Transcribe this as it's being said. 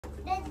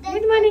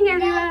Good morning,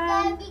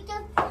 everyone.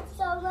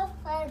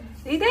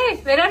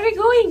 Riday, where are we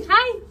going?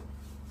 Hi.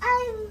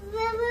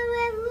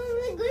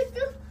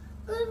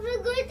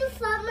 We're going to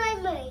farm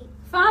animals.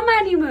 Farm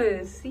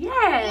animals.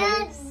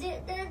 Yes. Yeah,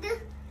 the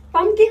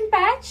Pumpkin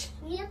patch.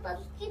 yeah,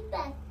 pumpkin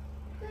patch.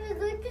 We're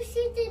going to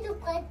sit in the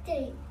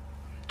country.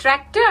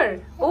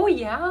 Tractor. Oh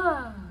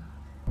yeah.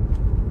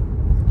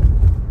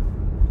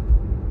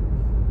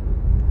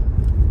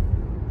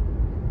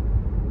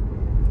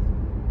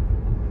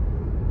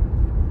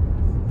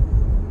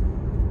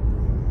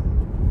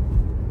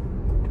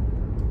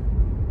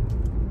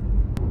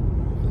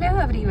 Hello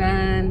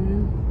everyone.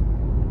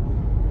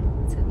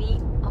 So we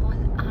all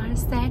are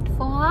set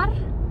for.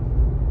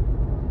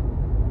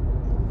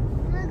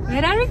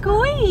 Where are we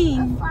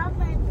going?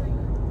 Farm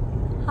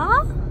animals.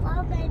 Huh?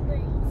 Farm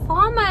animals.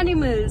 Farm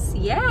animals.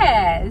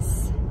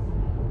 Yes.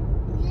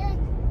 Yes.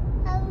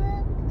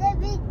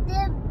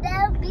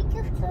 They'll be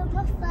so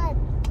much fun.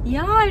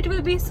 Yeah, it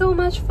will be so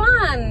much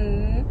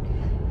fun.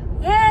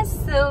 Yes,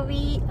 so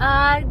we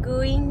are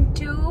going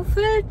to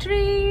field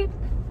trip.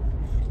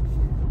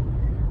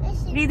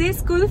 Riday,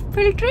 school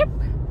field trip?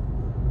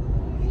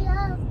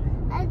 Yeah,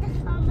 and the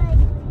farm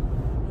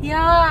animals.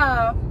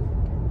 Yeah.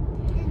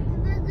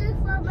 We're going to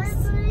farm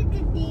animals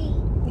today.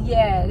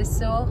 Yes,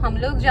 so हम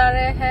लोग जा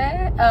रहे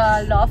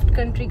हैं loft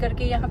country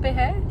करके यहाँ पे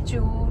है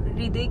जो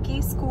रिदे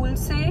की स्कूल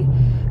से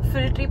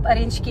फील्ड ट्रिप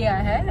अरेंज किया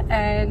है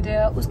एंड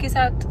उसके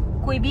साथ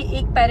कोई भी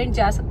एक पेरेंट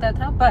जा सकता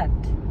था बट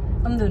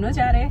हम दोनों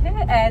जा रहे हैं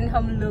एंड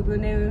हम लोगों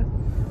ने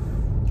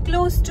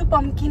क्लोज टू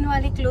पंपकिन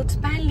वाले क्लोथ्स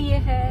पहन लिए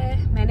हैं।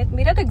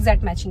 मेरा तो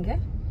एग्जैक्ट मैचिंग है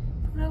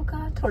पूरा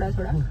का थोड़ा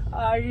थोड़ा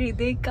और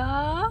रिदे का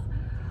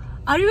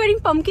are you wearing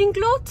pumpkin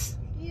clothes?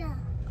 Yeah.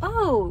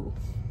 Oh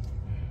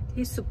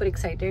he is super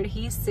excited.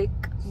 He is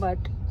sick but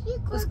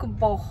उसको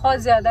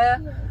बहुत ज्यादा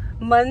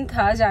मन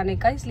था जाने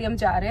का इसलिए हम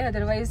जा रहे हैं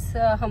अदरवाइज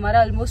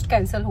हमारा ऑलमोस्ट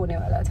कैंसिल होने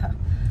वाला था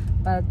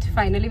बट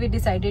फाइनली वी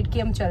डिसाइडेड कि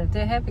हम चलते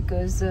हैं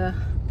because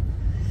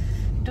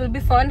it will be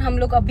fun. हम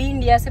लोग अभी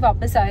इंडिया से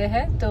वापस आए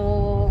हैं तो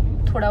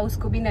थोड़ा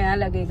उसको भी नया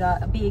लगेगा।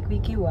 अभी एक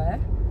वीक ही हुआ है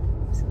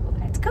so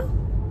let's go.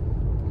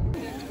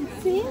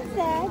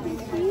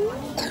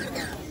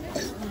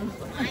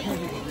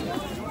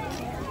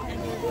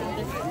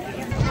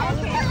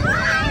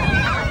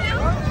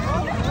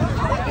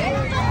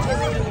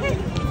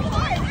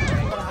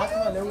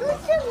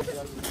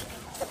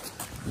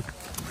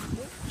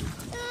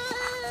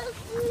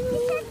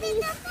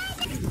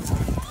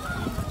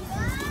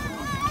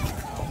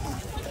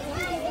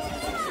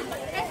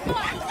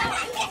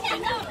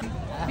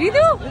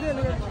 Ridu?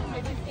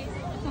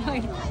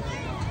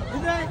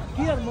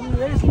 Here, mommy,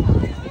 where is it?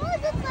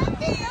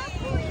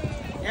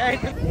 Yeah,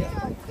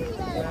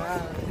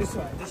 this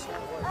one.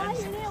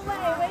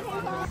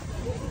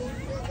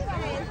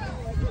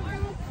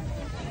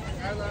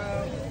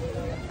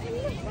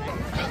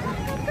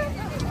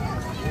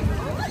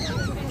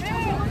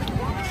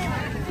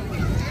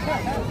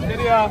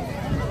 There you are.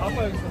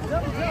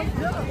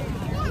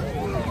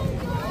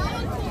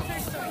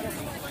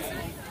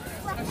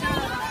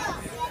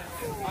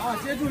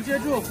接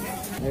住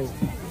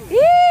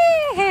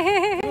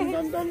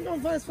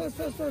Done, fast.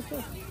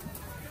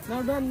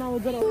 Now done, now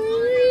उधर आओ।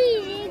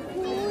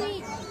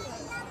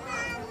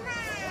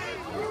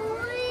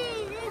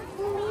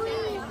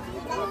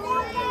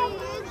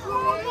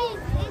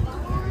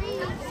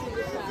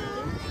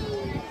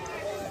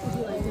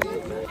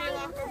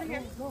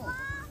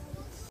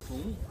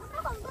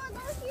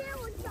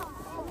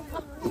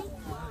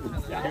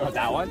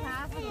 That one?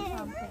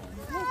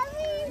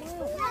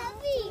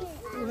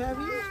 Too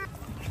heavy?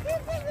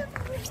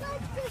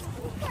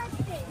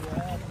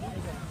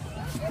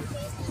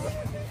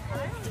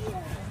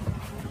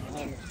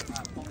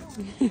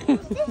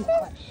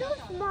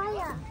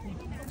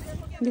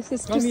 This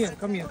is Come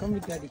here, come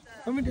with daddy.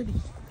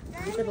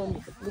 Look at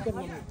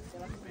mommy.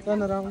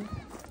 Turn around.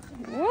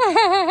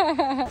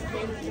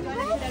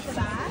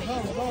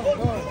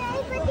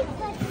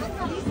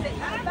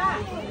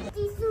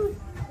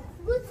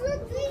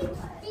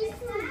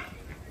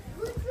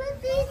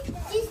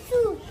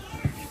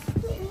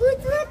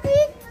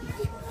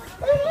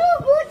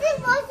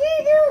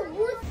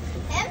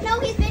 No,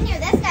 he's been here.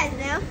 This guy's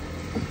new.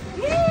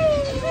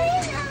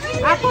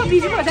 आपको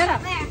बीच में उधर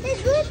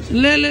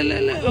ले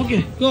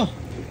okay, go.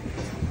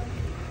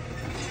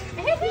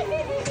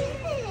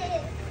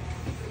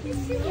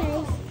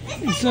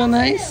 It's so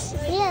nice.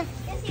 Yeah.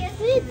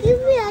 Wait, give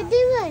me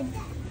other one.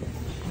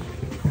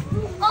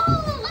 Oh,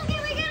 look at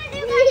we got a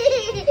new one.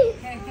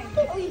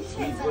 Oh, you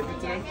should have a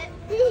jacket.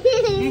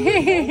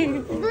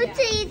 Good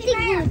to eating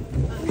good.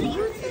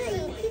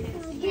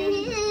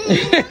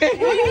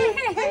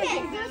 Okay,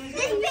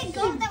 this big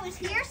goat that was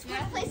here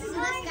switched places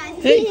with this guy.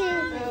 Hey.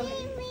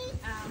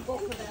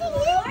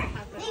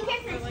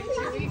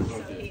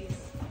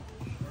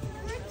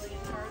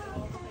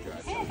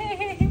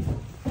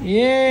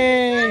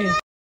 Yay!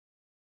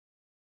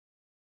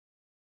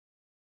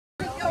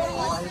 Do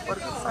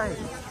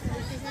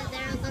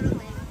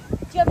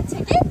you have a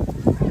ticket?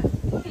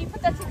 Can you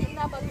put that ticket in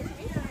that bucket for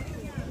me?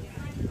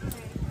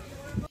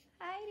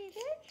 Hi,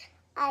 David.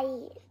 Hi.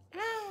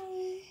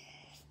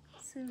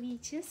 So we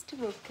just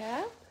woke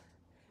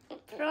up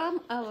from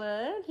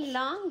our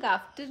long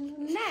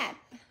afternoon nap.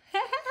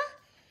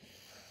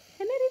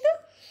 Hello, Ritu?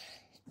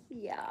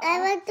 Yeah.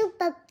 I went to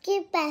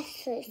pumpkin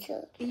patch also.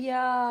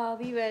 Yeah,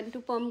 we went to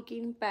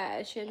pumpkin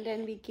patch and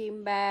then we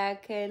came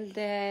back, and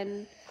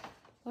then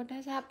what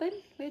has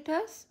happened with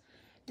us?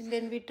 And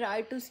then we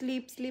tried to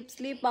sleep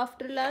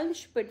after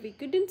lunch, but we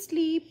couldn't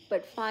sleep.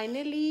 But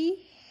finally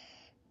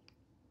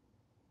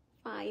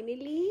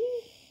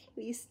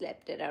we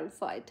slept around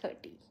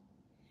 5:30.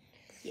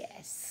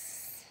 Yes.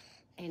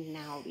 And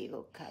now we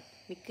woke up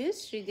because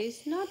Ridu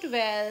is not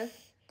well.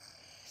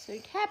 So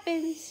it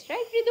happens,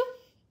 right, Ridu?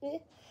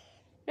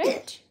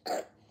 Right?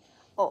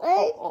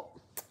 Oh.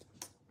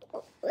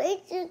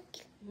 Wait,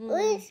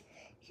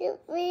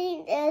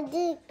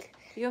 headache.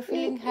 You're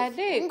feeling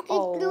headache? You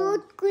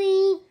cannot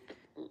clean.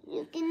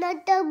 You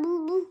cannot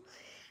boo-boo.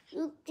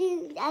 You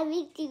can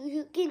everything.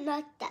 You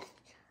cannot touch.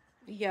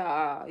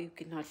 Yeah, you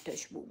cannot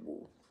touch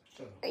boo-boo.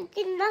 I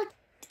cannot.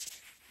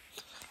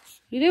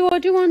 Ridu,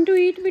 what do you want to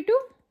eat, Bitu?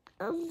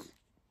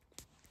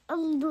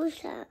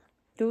 Dosa.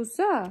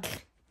 Dosa?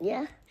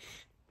 Yeah.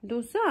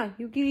 Dosa?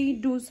 You can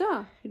eat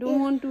dosa? You don't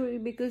want to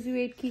because you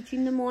ate khichdi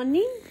in the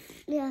morning?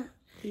 Yeah.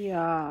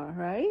 Yeah,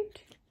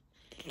 right?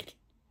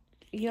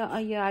 Yeah,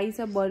 your eyes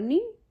are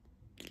burning?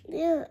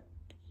 Yeah.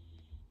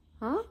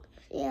 Huh?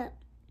 Yeah.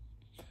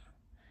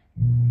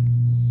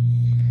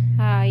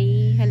 Hi,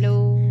 hello.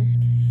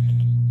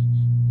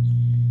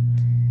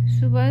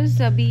 So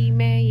बस अभी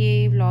मैं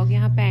ये vlog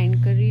यहाँ पे and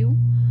कर रही हूँ.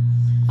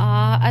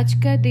 आज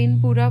का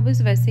दिन पूरा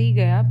बस वैसे ही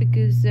गया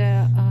बिकॉज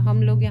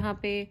हम लोग यहाँ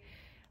पे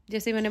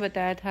जैसे मैंने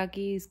बताया था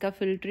कि इसका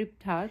फील्ड ट्रिप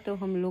था तो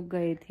हम लोग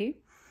गए थे.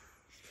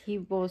 He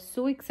was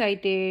so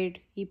excited,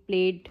 he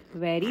played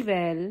very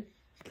well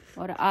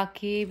और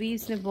आके भी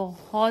इसने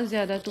बहुत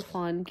ज़्यादा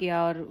तूफान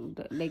किया और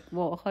लाइक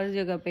वो हर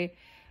जगह पे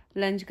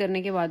लंच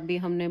करने के बाद भी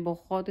हमने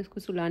बहुत इसको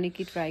सुलाने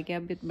की ट्राई किया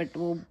बट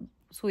वो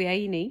सोया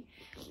ही नहीं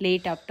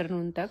लेट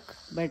आफ्टरनून तक.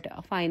 But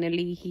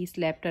finally he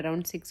slept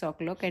around 6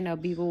 o'clock and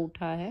अभी वो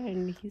उठा है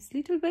and he is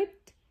little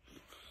bit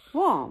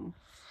warm.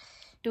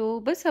 तो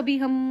बस अभी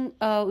हम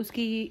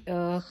उसकी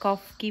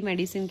कफ की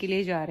मेडिसिन के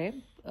लिए जा रहे हैं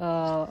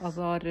अब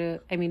और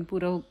आई मीन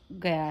पूरा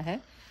गया है.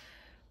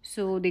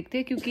 सो देखते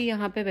हैं क्योंकि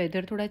यहाँ पे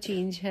वेदर थोड़ा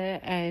चेंज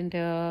है एंड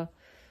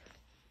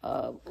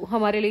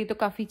हमारे लिए तो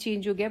काफ़ी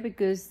चेंज हो गया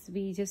because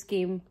we just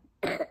came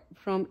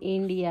from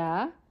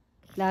India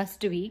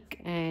last week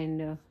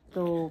and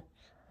तो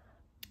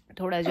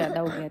थोड़ा ज़्यादा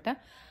हो गया था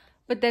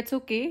but that's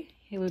okay,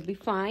 he will be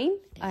fine.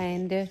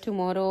 And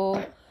tomorrow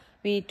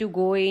we need to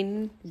go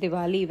in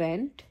Diwali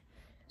event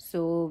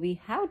so we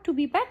have to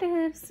be better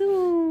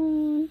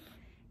soon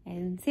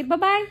and say bye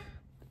bye.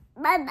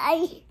 Bye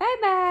bye. Bye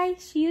bye.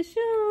 See you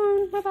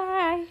soon. Bye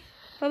bye.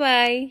 Bye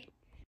bye.